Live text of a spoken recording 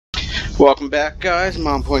Welcome back, guys.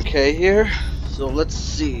 Mompointk here. So let's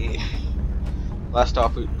see. Last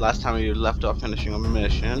time we left off finishing a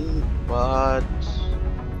mission, but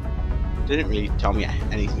didn't really tell me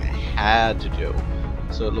anything I had to do.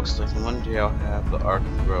 So it looks like one day I'll have the arc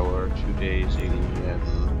thrower, 2 days alien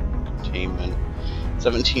containment,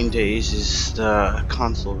 17 days is the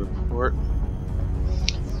console report.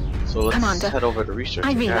 So let's Commander, head over to research.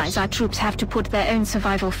 I realize our troops have to put their own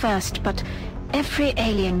survival first, but every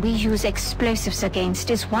alien we use explosives against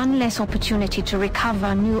is one less opportunity to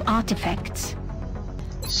recover new artifacts.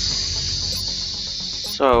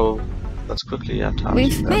 So let's quickly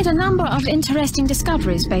We've made a number of interesting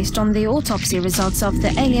discoveries based on the autopsy results of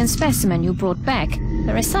the alien specimen you brought back.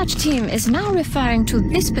 The research team is now referring to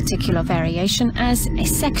this particular variation as a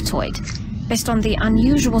sectoid, based on the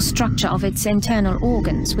unusual structure of its internal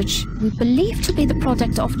organs, which we believe to be the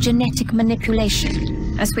product of genetic manipulation.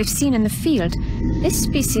 As we've seen in the field, this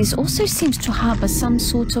species also seems to harbor some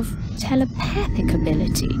sort of telepathic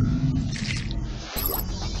ability.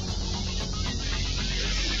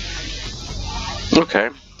 Okay,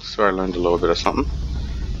 so I learned a little bit of something.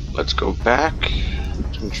 Let's go back.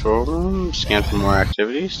 Control room, scan for more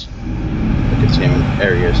activities. The containment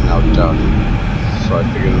area is now done. So I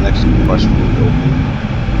figure the next question will be open.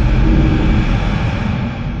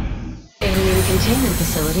 Alien containment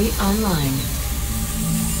facility online.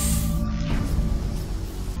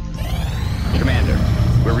 Commander,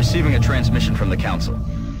 we're receiving a transmission from the Council.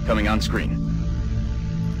 Coming on screen.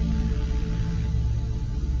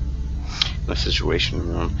 The situation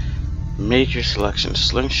room. Make your selection,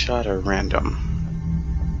 slingshot or random.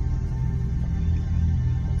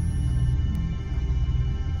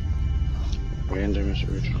 Random is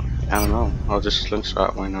original. I don't know. I'll just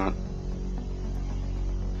slingshot, why not?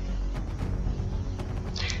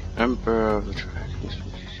 Member of the tracking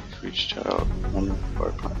species reached out.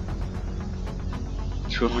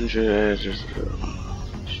 200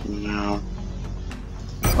 now.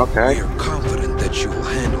 Okay. We are confident that you will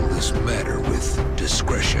handle this matter with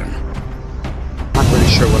discretion. Not really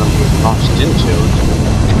sure what I'm getting lost into.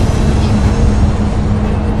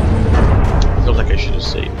 I feel like I should have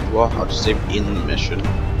saved. Well, I'll just save in the mission.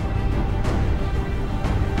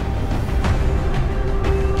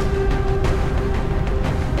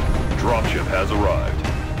 Dropship has arrived.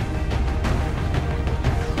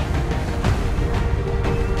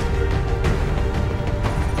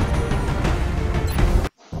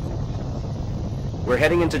 We're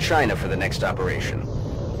heading into China for the next operation.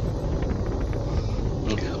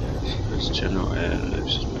 This general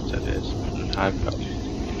that is high value.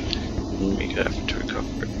 Make an effort to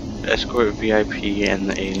recover. Escort VIP and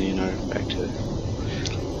the alien artifact.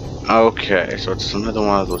 Okay, so it's another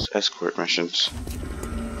one of those escort missions.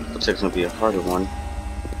 Looks like it's gonna be a harder one.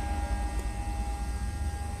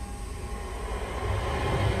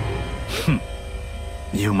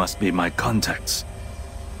 You must be my contacts.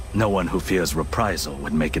 No one who fears reprisal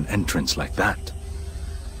would make an entrance like that.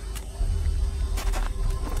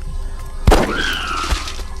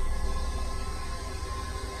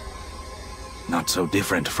 Not so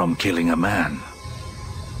different from killing a man.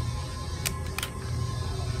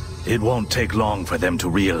 It won't take long for them to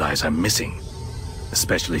realize I'm missing,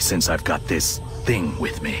 especially since I've got this thing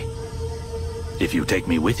with me. If you take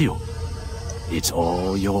me with you, it's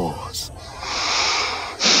all yours.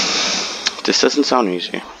 This doesn't sound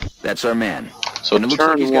easy. That's our man. So and it looks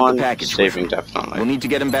like he's got one, the package saving with him. definitely. We'll need to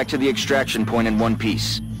get him back to the extraction point in one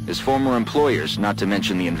piece. His former employers, not to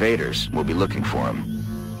mention the invaders, will be looking for him.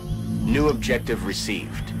 New objective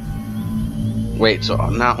received. Wait, so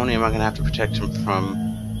not only am I gonna have to protect him from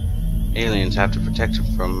aliens, I have to protect him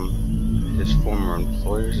from his former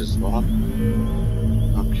employers as well?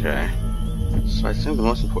 Okay. So I think the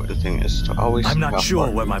most important thing is to always... I'm not sure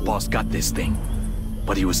where my boss got this thing,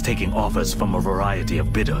 but he was taking offers from a variety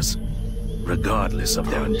of bidders, regardless of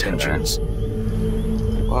their intentions.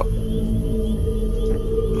 Well,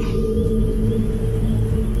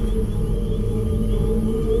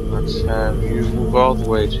 let's have you move all the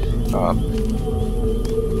way up.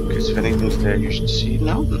 Because if anything's there, you should see.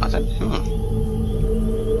 No, nothing.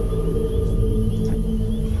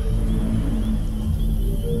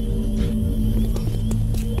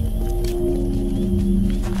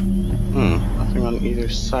 Nothing on either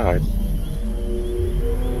side.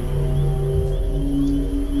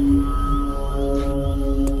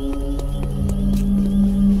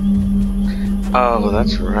 Oh,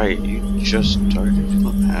 that's right. You just started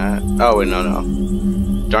at... Oh, wait, no.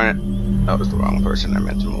 Darn it. That was the wrong person. I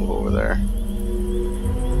meant to move over there.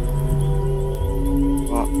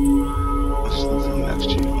 Well, there's nothing next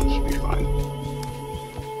to you. It should be fine.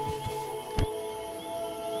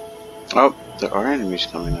 Oh, there are enemies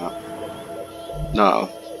coming up. No,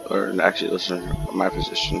 or actually, listen to my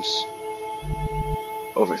positions.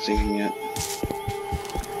 Overthinking it.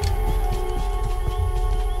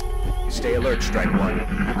 Stay alert, Strike One.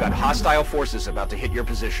 You've got hostile forces about to hit your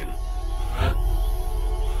position.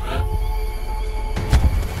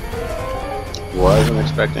 Wasn't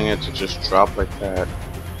expecting it to just drop like that.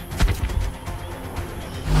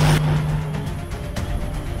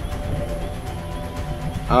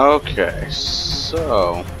 Okay,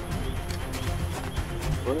 so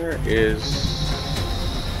where is...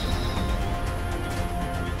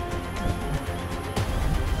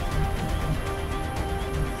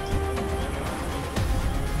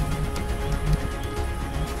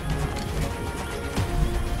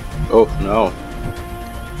 Oh no.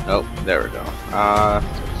 Nope, there we go. That's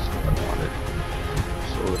what I wanted.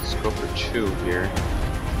 So let's go for 2 here.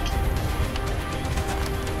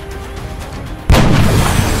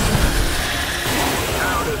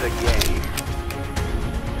 Out of the game.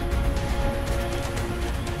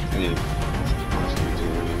 I mean, honestly, we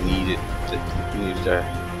didn't really need it. We need to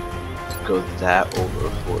go that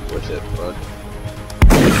overboard with it, but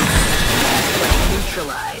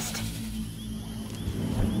Neutralized.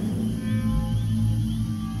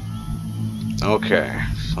 okay.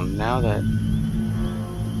 So now that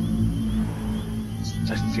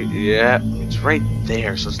yeah, it's right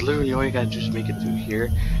there. So it's literally all you gotta do is make it through here.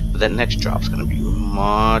 But that next drop's gonna be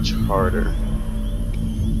much harder.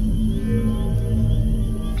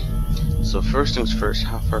 So first things first,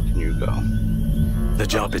 how far can you go? The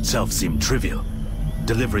job itself seemed trivial.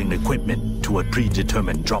 Delivering equipment to a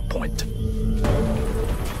predetermined drop point.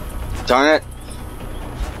 Darn it!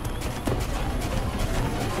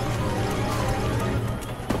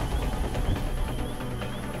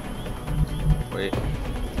 Wait.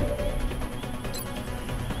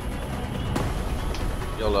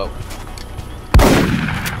 YOLO.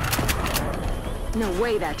 No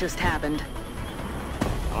way that just happened.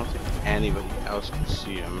 I don't think anybody else can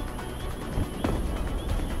see him.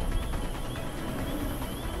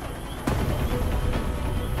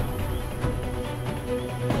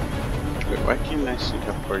 Wait, why can't I see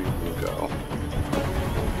how far you can go?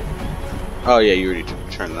 Oh yeah, you already took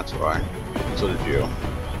a turn, that's why. So did you.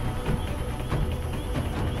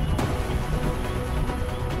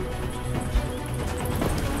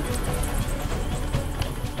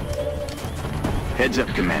 Heads up,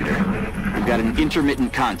 Commander. We've got an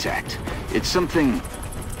intermittent contact. It's something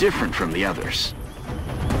different from the others.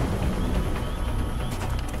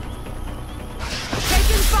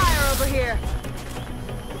 Taking fire over here.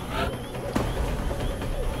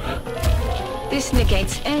 This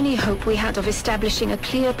negates any hope we had of establishing a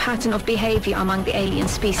clear pattern of behavior among the alien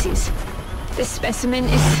species. This specimen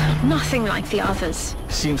is nothing like the others.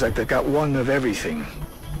 Seems like they've got one of everything.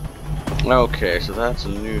 Okay, so that's a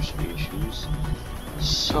new species.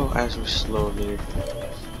 So as we slowly...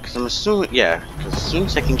 Because I'm assuming... Yeah, because as soon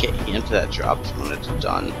as I can get into that drop is when it's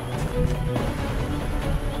done.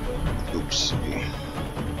 Oopsie.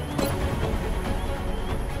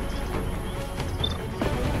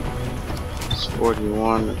 It's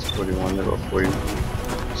 41, that's 41, they'll go 41.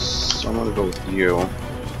 So I'm gonna go with you.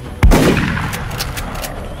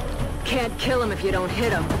 Can't kill him if you don't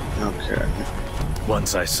hit him. Okay.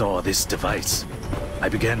 Once I saw this device, I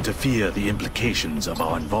began to fear the implications of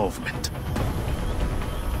our involvement.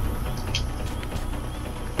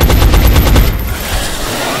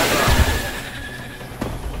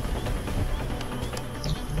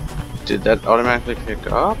 Did that automatically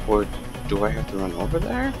pick up, or do I have to run over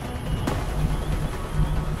there?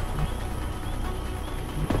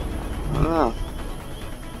 I don't know.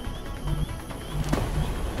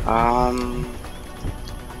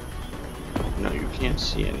 No, you can't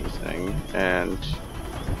see anything, and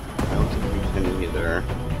I don't think you can either.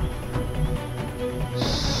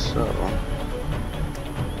 So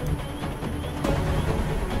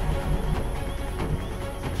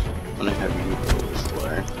I'm gonna have you go this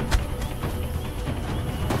way.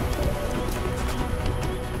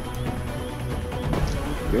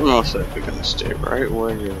 You're most likely gonna stay right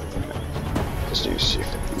where you're at. Just need to see if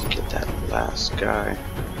I can get that last guy.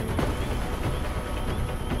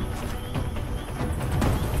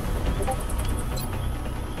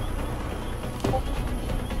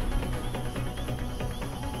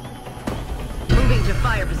 Moving to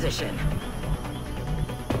fire position.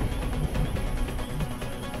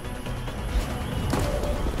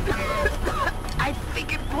 I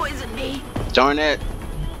think it poisoned me. Darn it!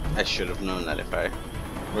 I should have known that if I...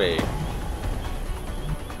 Wait.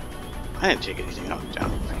 I didn't take anything out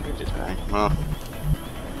down here, did I? Well...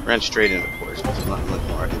 Ran straight into poison. There's not much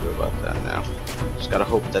more I can do about that now. Just gotta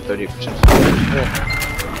hope that 30%.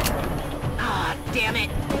 Ah, damn it!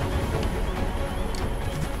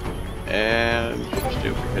 And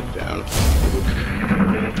stupid hit down.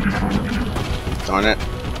 Darn it.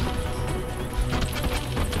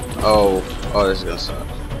 Oh, this is gonna suck.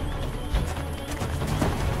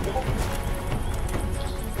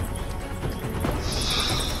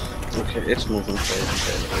 Okay, it's moving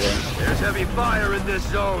crazy. There's heavy fire in this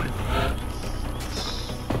zone.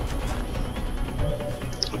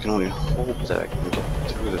 I can only hope that I can get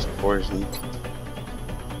through this poison.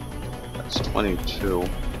 That's 22.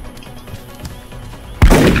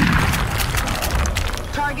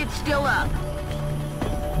 Target's still up.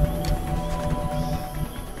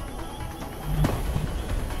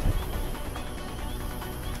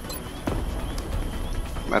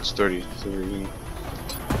 That's 33.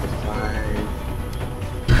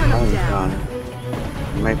 Turn him down.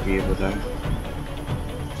 I might be able to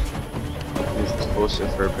move closer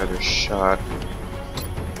for a better shot.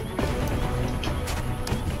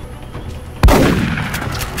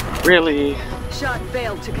 Really? Shot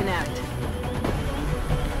failed to connect.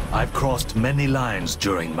 I've crossed many lines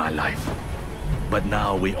during my life, but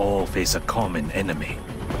now we all face a common enemy.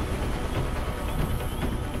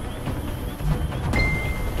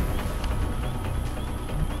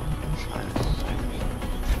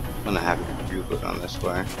 I'm gonna have you go down this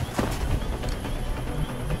way.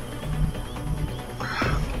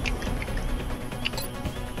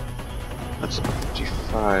 That's a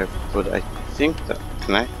 55, but I think that...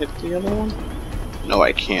 Can I hit the other one? No,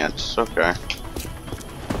 I can't. Okay.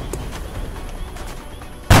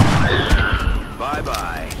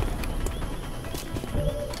 Bye-bye.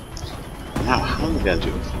 Now, how am I gonna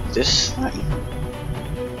do this thing?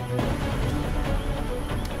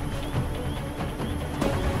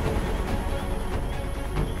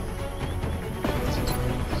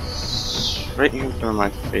 Right here in front of my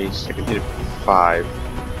face, I can hit it for 5.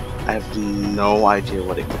 I have no idea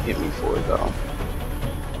what it can hit me for, though.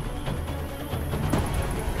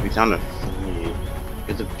 We're down to 3.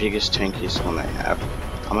 You're the biggest, tankiest one I have.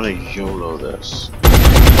 I'm gonna YOLO this.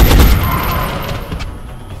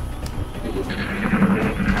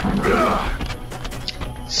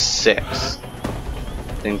 Six.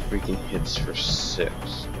 Thing freaking hits for 6.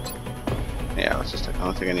 Yeah, it's just like, I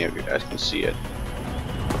don't think any of you guys can see it.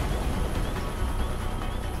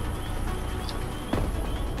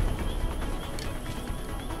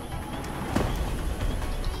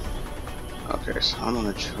 Okay, so I'm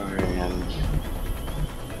gonna try and...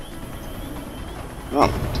 Oh,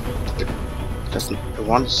 it doesn't... I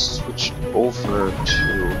want to switch over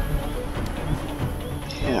to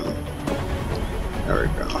him. There we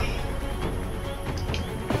go.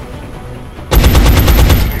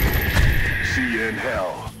 See you in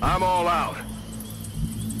hell. I'm all out.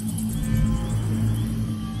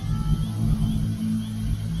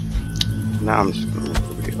 Now I'm just gonna move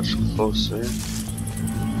everybody else closer.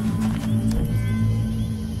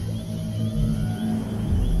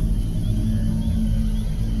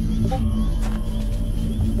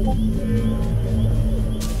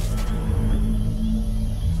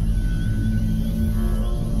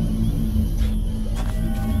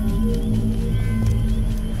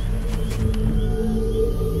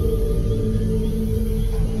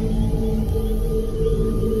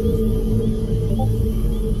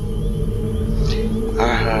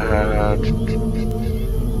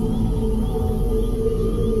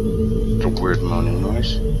 The weird moaning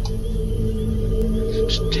noise.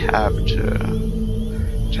 Just tab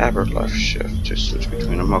or left shift to switch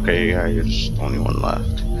between them. Okay, yeah, you're just the only one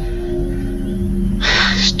left.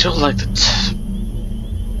 I still like the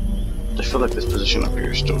I feel like this position up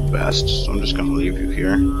here is still best, so I'm just gonna leave you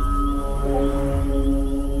here. I'm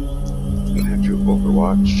gonna have you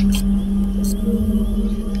overwatch.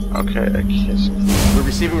 Okay, I guess. We're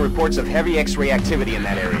receiving reports of heavy X-ray activity in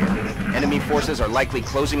that area. Enemy forces are likely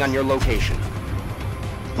closing on your location.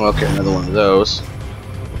 Okay, another one of those.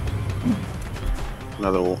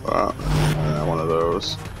 Another one of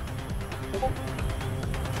those.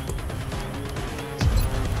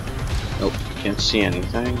 Nope, you can't see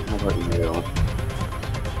anything. How about you?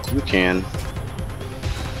 You can.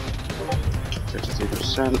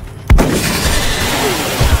 53%.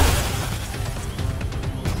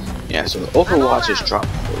 Yeah, so the Overwatch is drop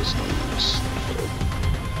poisons.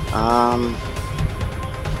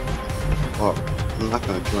 Well, I'm not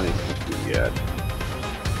gonna do anything yet.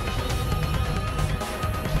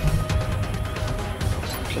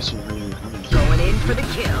 Guess I'm running guns. Going in for the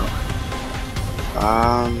kill.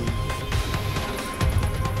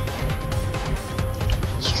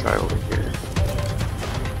 Let's try over here.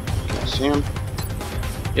 see him?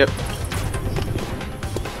 Yep.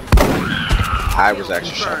 I was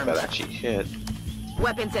actually shocked that actually hit.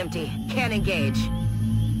 Weapons empty. Can't engage.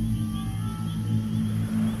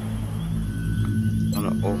 On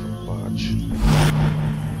an Overwatch.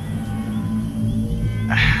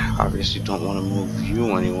 Obviously don't want to move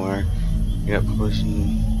you anywhere. You got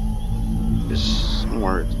poison. Is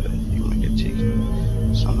more that you might get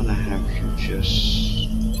taken. So I'm gonna have you just...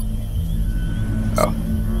 Oh,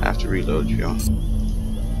 I have to reload you.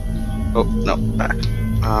 Oh, no, back.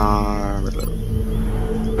 Reload.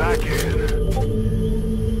 Back in.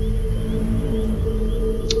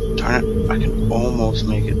 Darn it, I can almost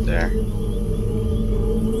make it there. I'm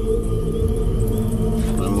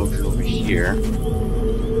gonna move you over here.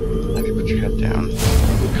 Have you put your head down.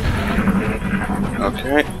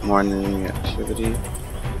 Okay, more enemy activity.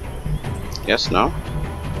 Yes, no?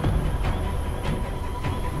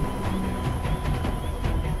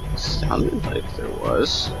 Sounded like there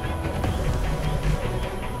was.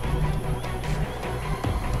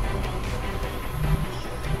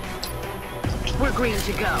 We're green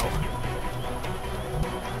to go.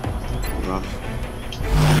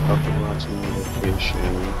 Overwatch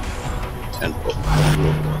location and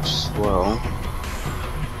Overwatch as well.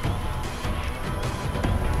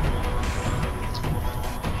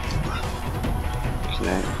 Can I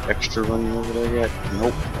extra run over there yet?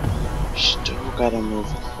 Nope. Still gotta move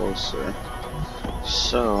closer.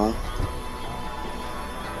 So,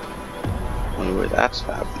 wonder where that's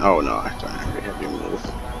happening. Oh no, I don't actually have you move.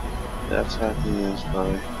 That's happening is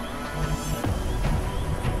probably.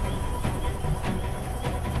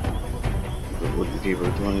 We wouldn't be able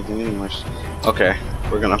to do anything anyways. Okay,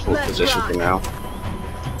 we're gonna hold position for now.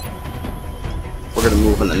 We're gonna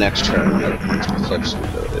move in the next turn when everyone's clips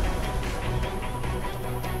reloaded.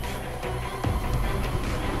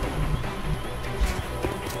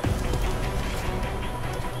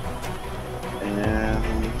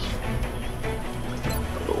 And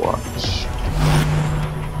Overwatch.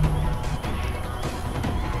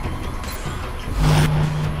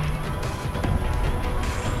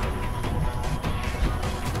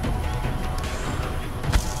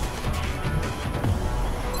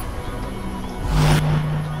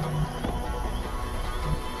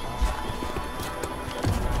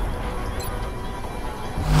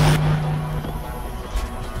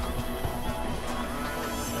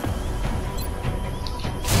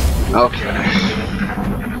 Okay.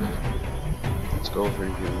 Let's go over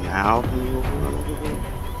here now.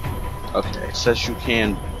 Okay, it says you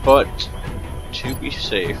can, but to be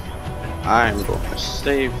safe, I'm going to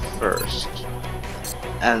save first.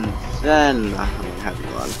 And then I'm going to have you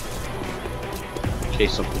run. In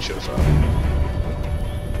case something shows up.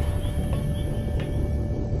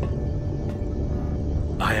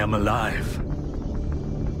 I am alive.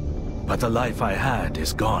 But the life I had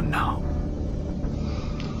is gone now.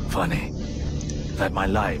 Funny that my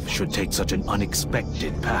life should take such an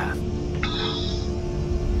unexpected path.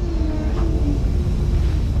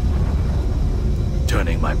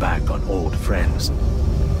 Turning my back on old friends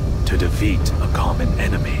to defeat a common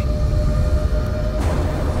enemy.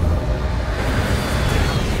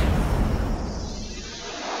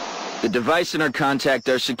 The device and our contact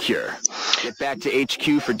are secure. Get back to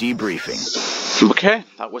HQ for debriefing. Okay,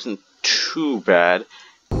 that wasn't too bad.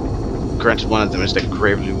 Granted, one of them is like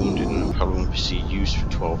gravely wounded and probably won't see use for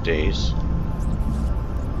 12 days.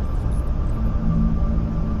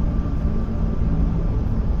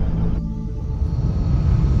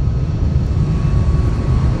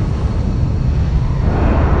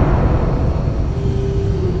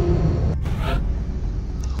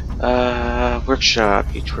 Workshop.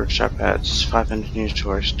 Each workshop adds 5 engineers to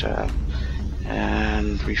our staff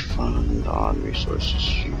and refund on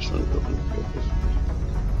resources used when building vehicles.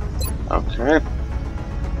 Okay.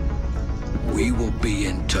 We will be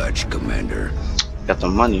in touch, Commander. Got the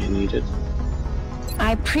money needed.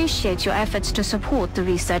 I appreciate your efforts to support the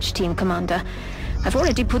research team, Commander. I've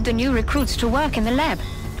already put the new recruits to work in the lab.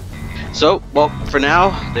 So, well, for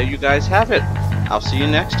now, there you guys have it. I'll see you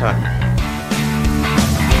next time.